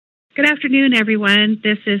Good afternoon, everyone.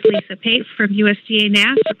 This is Lisa Pate from USDA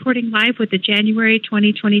NASS reporting live with the January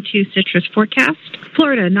 2022 citrus forecast.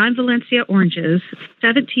 Florida, non-Valencia oranges,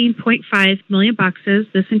 17.5 million boxes.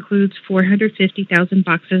 This includes 450,000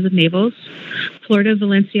 boxes of navels. Florida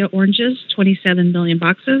Valencia oranges, 27 million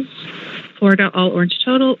boxes. Florida all orange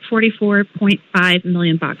total, 44.5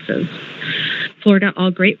 million boxes. Florida all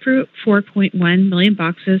grapefruit, 4.1 million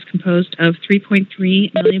boxes, composed of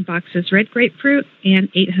 3.3 million boxes red grapefruit and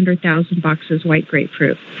 800,000 boxes white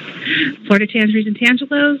grapefruit. Florida tangerines and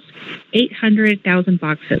tangelos, 800,000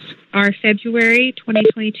 boxes. Our February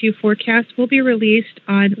 2022 forecast will be released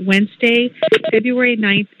on Wednesday, February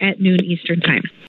 9th at noon Eastern Time.